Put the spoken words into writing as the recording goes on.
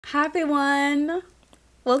Hi everyone,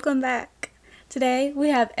 welcome back. Today we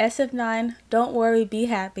have SF9, Don't Worry, Be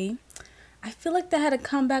Happy. I feel like they had a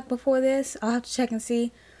comeback before this. I'll have to check and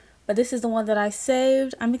see, but this is the one that I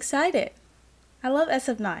saved. I'm excited. I love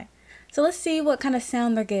SF9. So let's see what kind of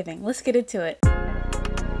sound they're giving. Let's get into it.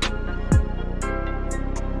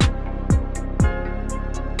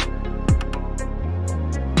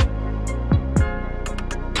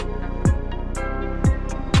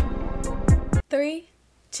 Three,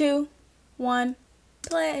 two, one,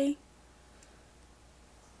 play.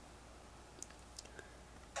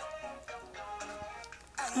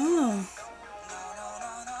 Oh.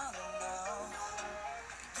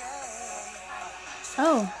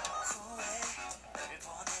 Oh.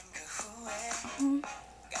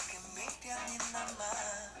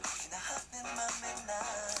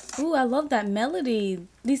 Ooh, I love that melody.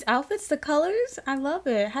 These outfits, the colors, I love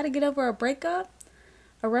it. How to Get Over a Breakup?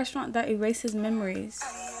 A restaurant that erases memories.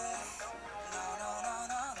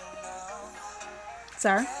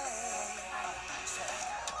 Sir?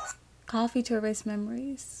 Coffee to erase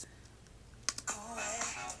memories.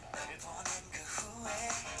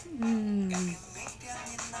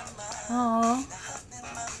 Oh.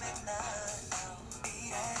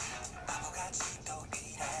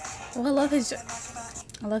 Well, I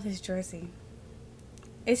love his jersey.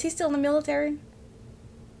 Is he still in the military?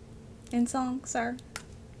 In song, sir?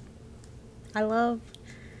 I love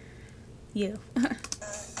you.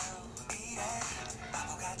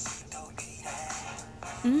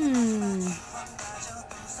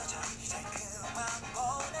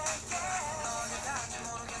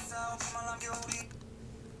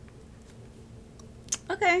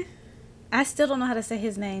 Okay. I still don't know how to say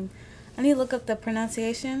his name. I need to look up the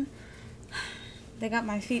pronunciation. They got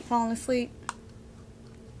my feet falling asleep.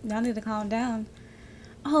 Y'all need to calm down.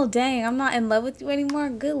 Oh, dang. I'm not in love with you anymore?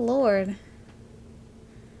 Good Lord.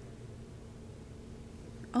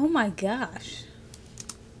 Oh, my gosh.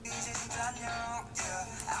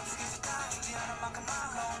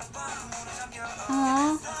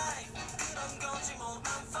 Aww.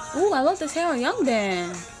 Ooh, I love this hair on Young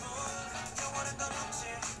Dan.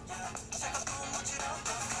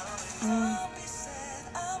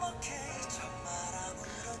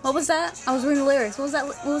 What was that? I was reading the lyrics. What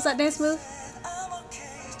was that dance move?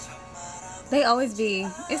 They always be.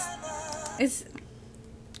 It's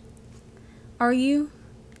Are you?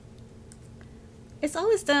 It's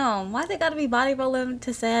always them. Why they gotta be body rolling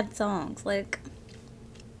to sad songs? Like,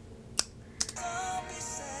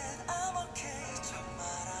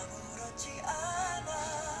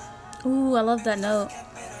 ooh, I love that note.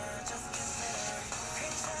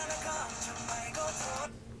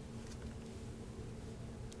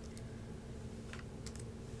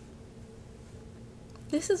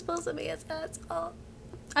 This is supposed to be a sad song.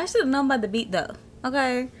 I should have known by the beat though.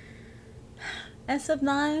 Okay.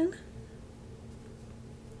 SF9.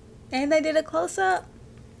 And they did a close up.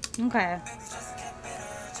 Okay.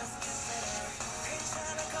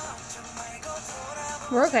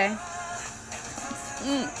 We're okay.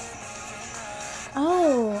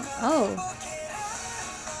 Oh.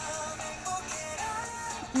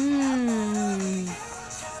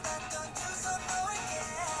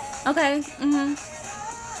 Okay.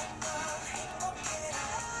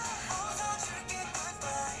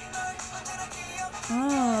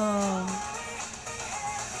 Oh.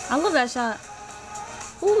 I love that shot.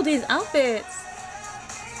 Ooh, these outfits.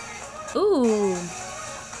 Ooh.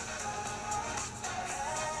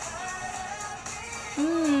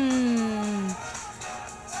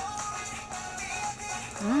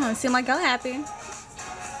 Seem like y'all happy.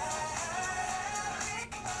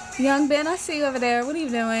 Young Ben, I see you over there. What are you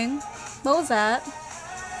doing? What was that?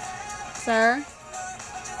 Sir?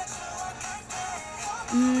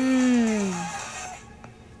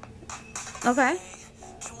 Okay.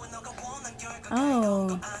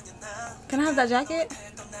 Oh. Can I have that jacket?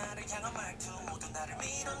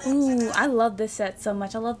 Ooh, I love this set so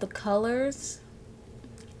much. I love the colors.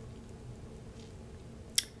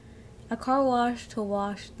 A car wash to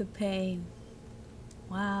wash the pain.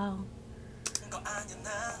 Wow.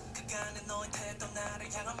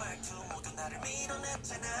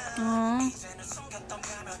 Aww.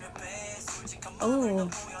 Ooh.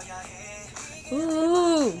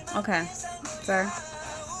 Ooh. Okay. Sir.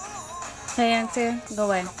 Hey, Auntie. Go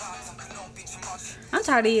away. I'm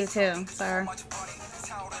tired of you too, sir.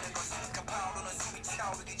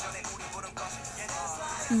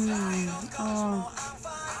 Oh.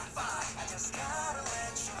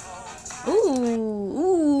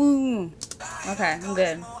 Ooh. Okay, I'm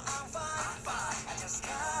good.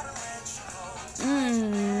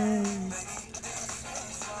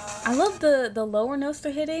 I love the lower notes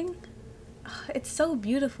they're hitting. It's so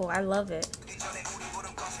beautiful. I love it.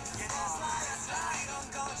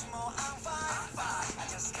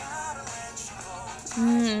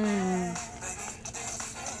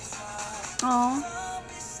 Oh,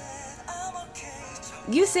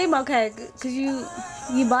 you seem okay, cause you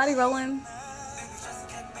body rolling.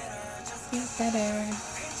 Get better.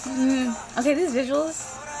 Okay, these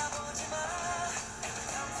visuals.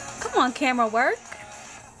 Come on, camera work.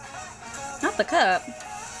 Not the cup.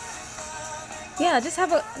 Yeah, just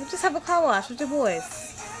have a car wash with your boys.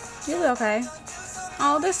 You'll be okay.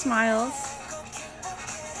 Oh, there's smiles.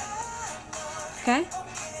 Okay.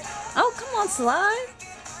 Oh, come on, slide.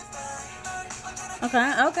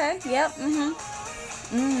 Okay. Yep.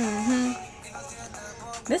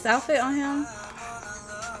 This outfit on him.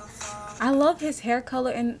 I love his hair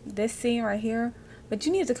color in this scene right here. But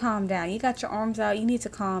you need to calm down. You got your arms out. You need to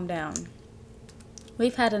calm down.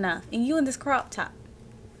 We've had enough. And you in this crop top.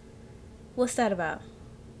 What's that about?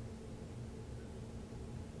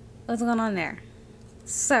 What's going on there?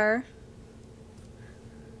 Sir.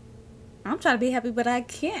 I'm trying to be happy, but I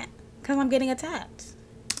can't. Because I'm getting attacked.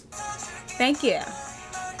 Thank you.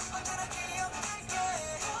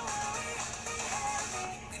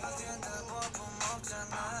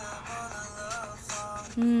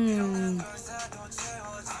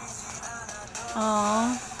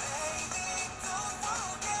 Aww.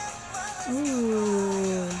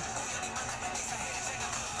 Ooh.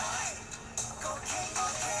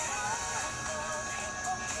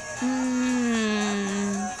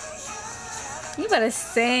 You better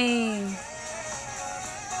sing.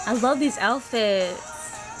 I love these outfits.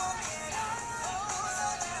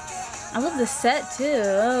 I love the set too.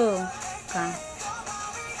 Oh. Okay.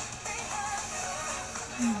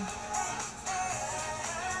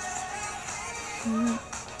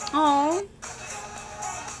 Oh.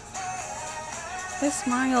 Their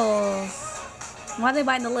smiles. Why are they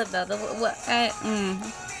biting the lip though? What?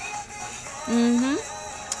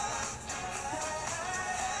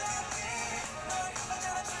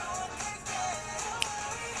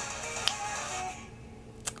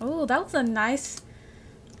 Oh, that was a nice.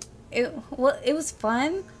 It was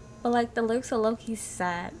fun, but like the lyrics are low key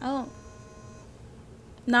sad. Oh.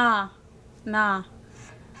 Nah.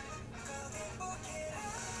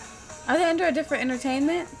 Are they under a different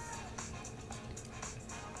entertainment?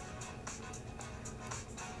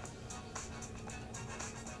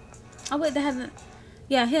 Oh wait, they haven't.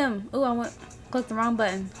 Yeah, him. Oh, I clicked the wrong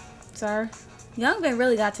button. Sorry. Youngbin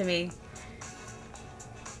really got to me.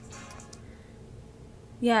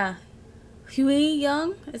 Yeah. Hui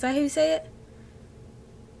Young? Is that how you say it?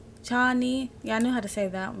 Chani? Yeah, I knew how to say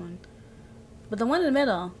that one. But the one in the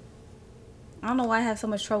middle, I don't know why I have so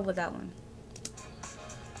much trouble with that one.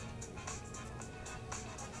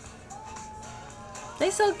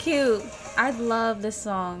 They so cute. I love this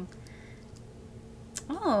song.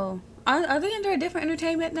 Oh. Are they under a different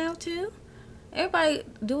entertainment now too? Everybody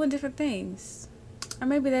doing different things. Or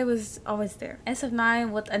maybe they was always there. SF9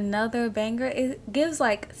 with another banger. It gives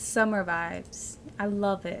like summer vibes. I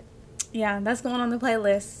love it. Yeah, that's going on the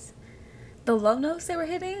playlist. The low notes they were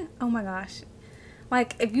hitting, oh my gosh.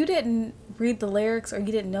 Like if you didn't read the lyrics or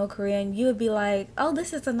you didn't know Korean, you would be like, oh,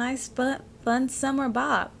 this is a nice fun summer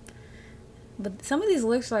bop. But some of these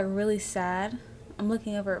lyrics are like really sad. I'm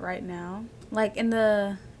looking over it right now. Like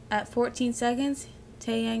at 14 seconds,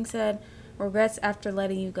 Taeyang said, regrets after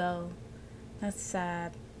letting you go. That's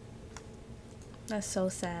sad. That's so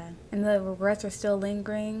sad. And the regrets are still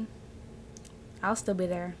lingering. I'll still be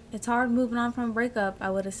there. It's hard moving on from a breakup, I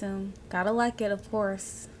would assume. Gotta like it, of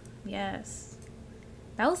course. Yes.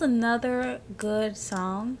 That was another good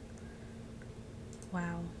song.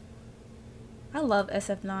 Wow. I love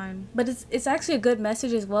SF9. But it's actually a good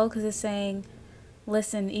message as well, because it's saying,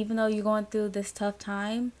 listen, even though you're going through this tough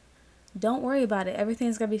time, don't worry about it.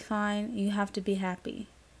 Everything's gonna be fine. You have to be happy.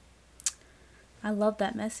 I love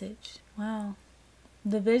that message. Wow.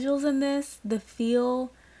 The visuals in this, the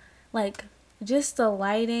feel, like just the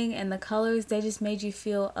lighting and the colors, they just made you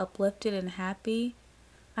feel uplifted and happy.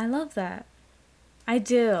 I love that. I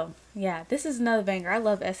do. Yeah, this is another banger. I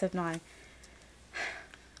love SF9.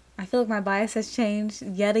 I feel like my bias has changed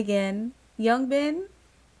yet again. Youngbin,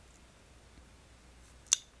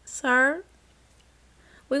 sir,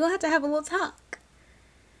 we're gonna have a little talk.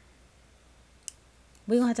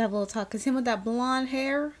 We're gonna have to have a little talk. Cause him with that blonde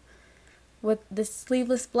hair, with the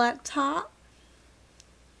sleeveless black top.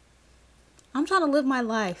 I'm trying to live my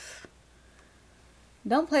life.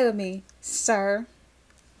 Don't play with me, sir.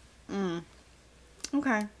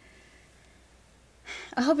 Okay.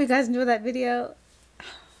 I hope you guys enjoyed that video.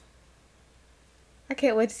 I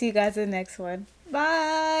can't wait to see you guys in the next one.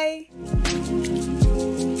 Bye!